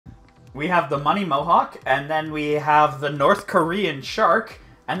We have the Money Mohawk, and then we have the North Korean Shark,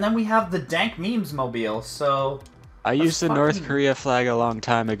 and then we have the Dank Memes Mobile, so... I used the North Korea flag a long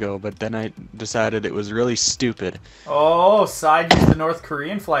time ago, but then I decided it was really stupid. Oh, Side used the North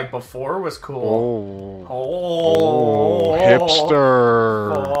Korean flag before was cool. Oh,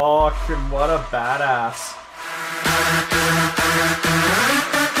 hipster. Fucking what a badass.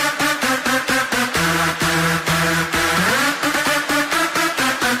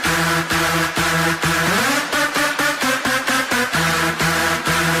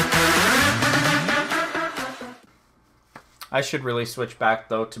 I should really switch back,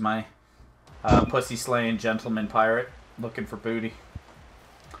 though, to my pussy-slaying gentleman pirate looking for booty.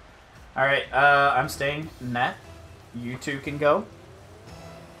 Alright, I'm staying net. You two can go.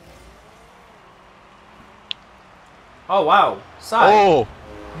 Oh, wow. Sai. Oh,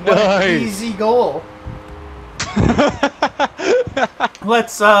 What nice. an easy goal.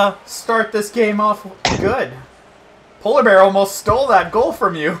 Let's start this game off good. Polar Bear almost stole that goal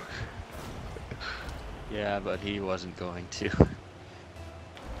from you. Yeah, but he wasn't going to.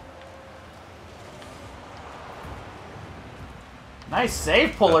 Nice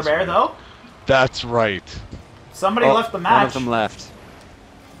save, Polar That's Bear, right. though. That's right. Somebody Oh, left the match. One of them left.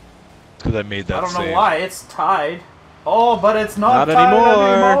 Because I made that I don't know save. why. It's tied. Oh, but it's not Not tied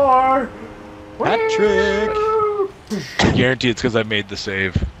anymore. Hat-trick. I guarantee it's because I made the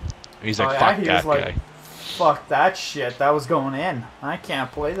save. He's like, Oh, yeah, fuck he that was like, guy. fuck that shit. That was going in. I can't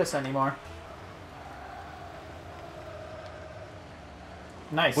play this anymore.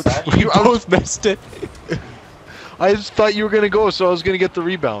 Nice. Zach. You both missed it. I just thought you were going to go, so I was going to get the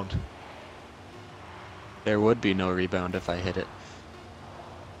rebound. There would be no rebound if I hit it.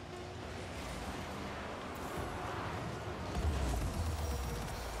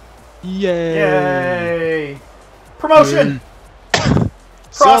 Yay! Yay! Promotion!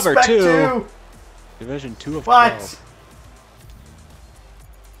 Silver Prospect 2! Division 2 of What?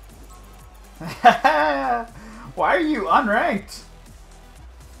 12. Why are you unranked?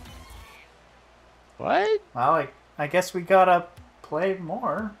 What? Well, I guess we gotta play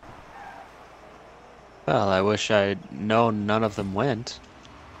more. Well, I wish I'd known none of them went.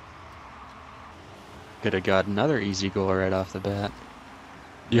 Could have got another easy goal right off the bat.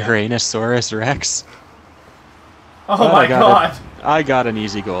 Uranosaurus Rex. Oh But my god! I got an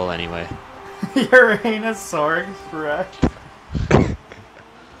easy goal anyway. Uranosaurus Rex.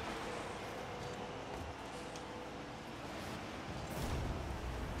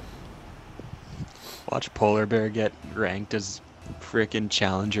 Watch Polar Bear get ranked as frickin'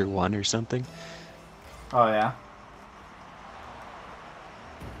 Challenger 1 or something. Oh yeah.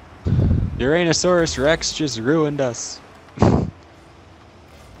 Uranosaurus Rex just ruined us.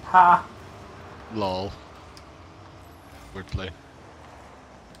 Ha! Lol. Wordplay.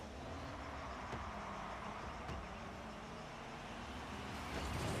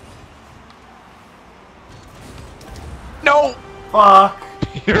 No! Fuck!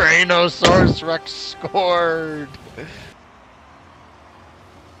 Uranosaurus Rex scored!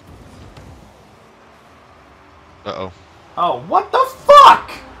 Uh-oh. Oh, what the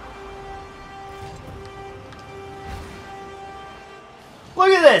fuck? Look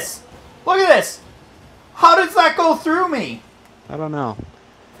at this! Look at this! How does that go through me? I don't know.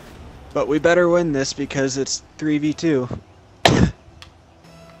 But we better win this because it's 3v2.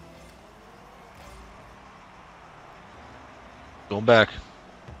 Going back.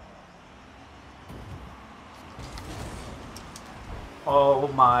 Oh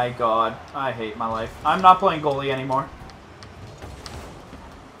my god. I hate my life. I'm not playing goalie anymore.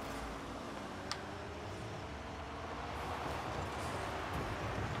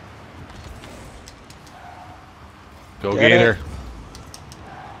 Go Get Gator. it.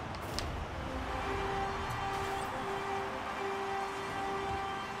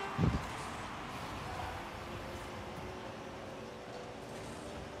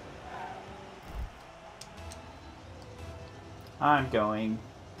 I'm going.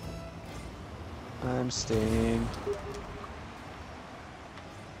 I'm staying.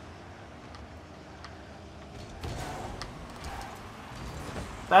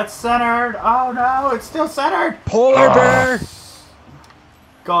 That's centered! Oh no, it's still centered! Polar Bear!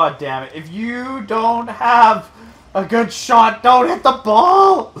 God damn it. If you don't have a good shot, don't hit the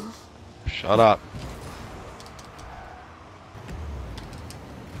ball! Shut up.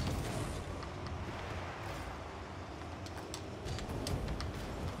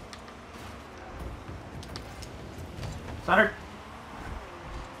 Centered.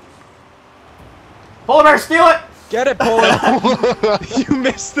 Polar Bear, steal it! Get it, Polar! You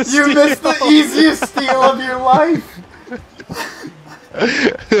missed the steal! You missed the easiest steal of your life!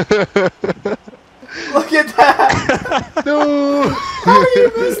 Look at that! No. How did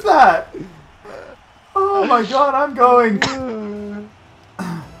you miss that? Oh my god, I'm going. Yeah,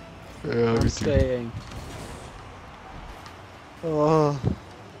 I'm me too. staying. Oh.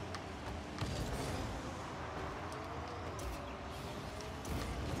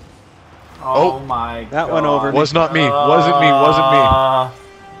 Oh my god. That went over me. Was not me. Wasn't me. Wasn't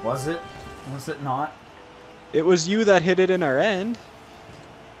me. Was it? Was it not? It was you that hit it in our end.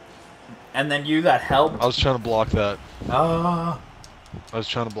 And then you that helped. I was trying to block that. Ah. I was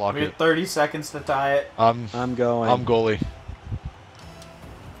trying to block We it. had 30 seconds to tie it. I'm going. I'm goalie.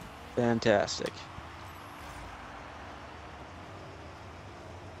 Fantastic.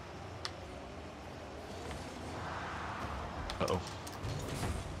 Uh-oh.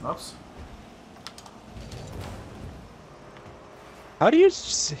 Oops. How do you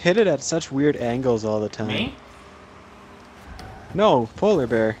hit it at such weird angles all the time? Me? No, polar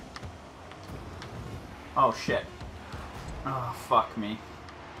bear. Oh shit. Oh, fuck me.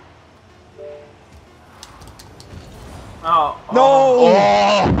 Oh. No!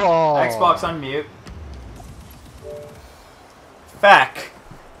 Oh! Xbox unmute. Feck.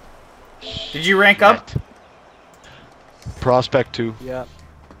 Did you rank up? Prospect 2. Yep.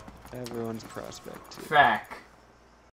 Everyone's prospect too. Feck.